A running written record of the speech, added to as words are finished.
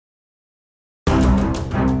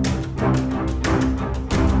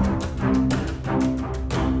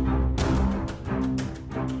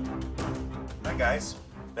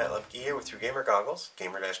Matt Lemke here with Through Gamer Goggles,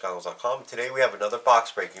 gamer-goggles.com. Today we have another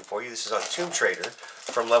box breaking for you. This is on Tomb Trader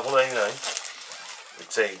from level 99.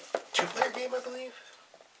 It's a 2-player game, I believe?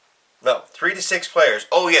 No, 3 to 6 players.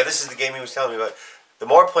 Oh yeah, this is the game he was telling me about. The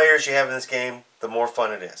more players you have in this game, the more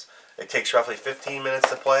fun it is. It takes roughly 15 minutes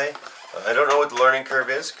to play. I don't know what the learning curve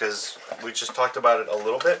is because we just talked about it a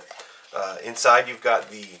little bit. Inside you've got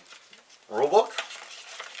the rulebook,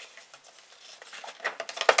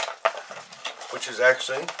 which is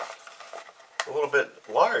actually a little bit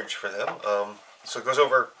large for them. So it goes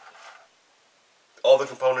over all the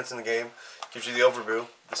components in the game, gives you the overview,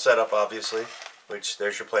 the setup obviously, which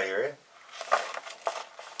there's your play area,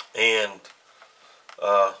 and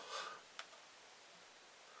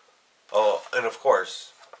and of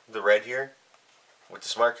course the red here with the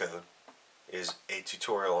smart code is a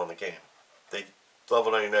tutorial on the game.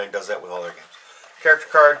 Level 99 does that with all their games. Character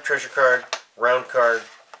card, treasure card, round card,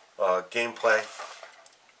 gameplay,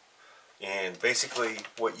 and basically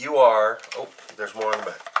what you are. Oh, there's more on the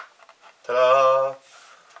back. Ta-da!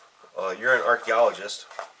 You're an archaeologist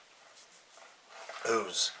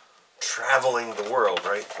who's traveling the world,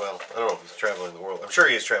 right? Well, I don't know if he's traveling the world. I'm sure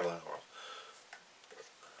he is traveling the world.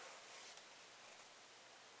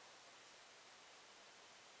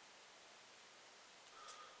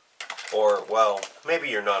 Or, well, maybe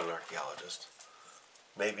you're not an archaeologist.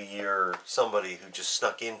 Maybe you're somebody who just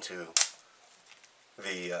snuck into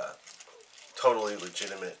the totally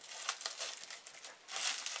legitimate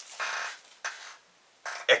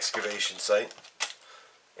excavation site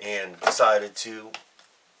and decided to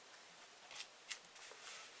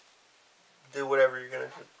do whatever you're going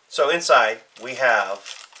to do. So inside we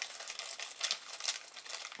have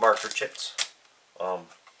marker chips.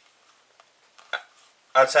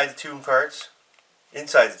 Outside the tomb cards,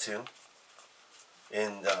 inside the tomb,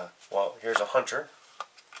 and well, here's a hunter,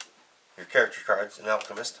 your character cards, an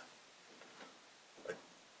alchemist, a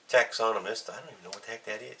taxonomist, I don't even know what the heck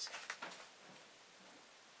that is.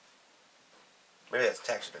 Maybe that's a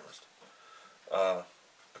taxidermist. A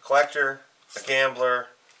collector, a gambler,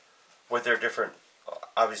 with their different,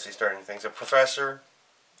 obviously starting things, a professor,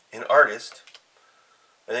 an artist,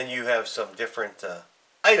 and then you have some different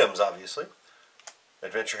items, obviously.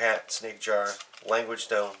 Adventure hat, snake jar, language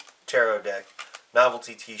stone, tarot deck,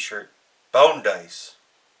 novelty t-shirt, bone dice,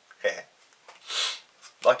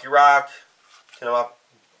 lucky rock,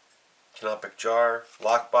 canopic jar,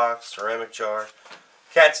 lockbox, ceramic jar,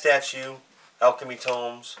 cat statue, alchemy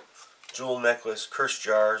tomes, jewel necklace, curse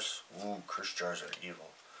jars. Ooh, curse jars are evil.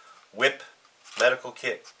 Whip, medical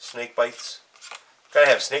kit, snake bites. Gotta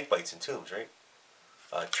have snake bites in tombs, right?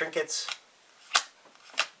 Trinkets.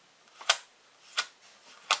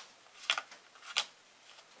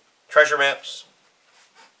 Treasure maps,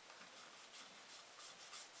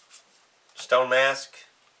 stone mask,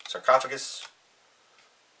 sarcophagus,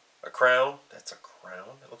 a crown, that's a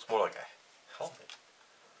crown, it looks more like a helmet,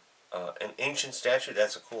 an ancient statue,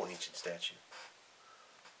 that's a cool ancient statue,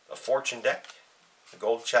 a fortune deck, a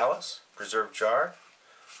gold chalice, preserved jar,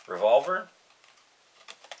 revolver,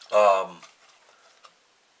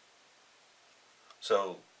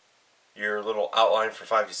 so your little outline for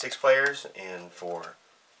 5 to 6 players and for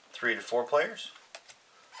 3 to 4 players.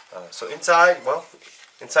 So inside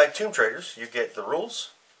Tomb Traders, you get the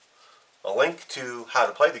rules, a link to how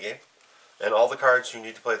to play the game, and all the cards you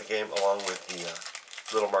need to play the game along with the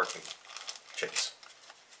little marking chips.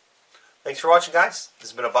 Thanks for watching, guys.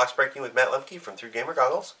 This has been a box breaking with Matt Lemke from Through Gamer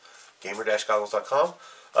Goggles, gamer-goggles.com.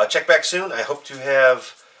 Check back soon. I hope to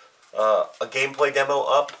have a gameplay demo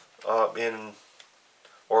up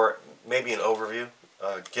or maybe an overview.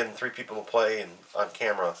 Getting 3 people to play and on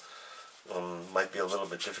camera might be a little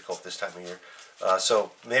bit difficult this time of year.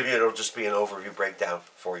 So maybe it'll just be an overview breakdown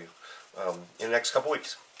for you in the next couple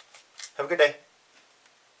weeks. Have a good day.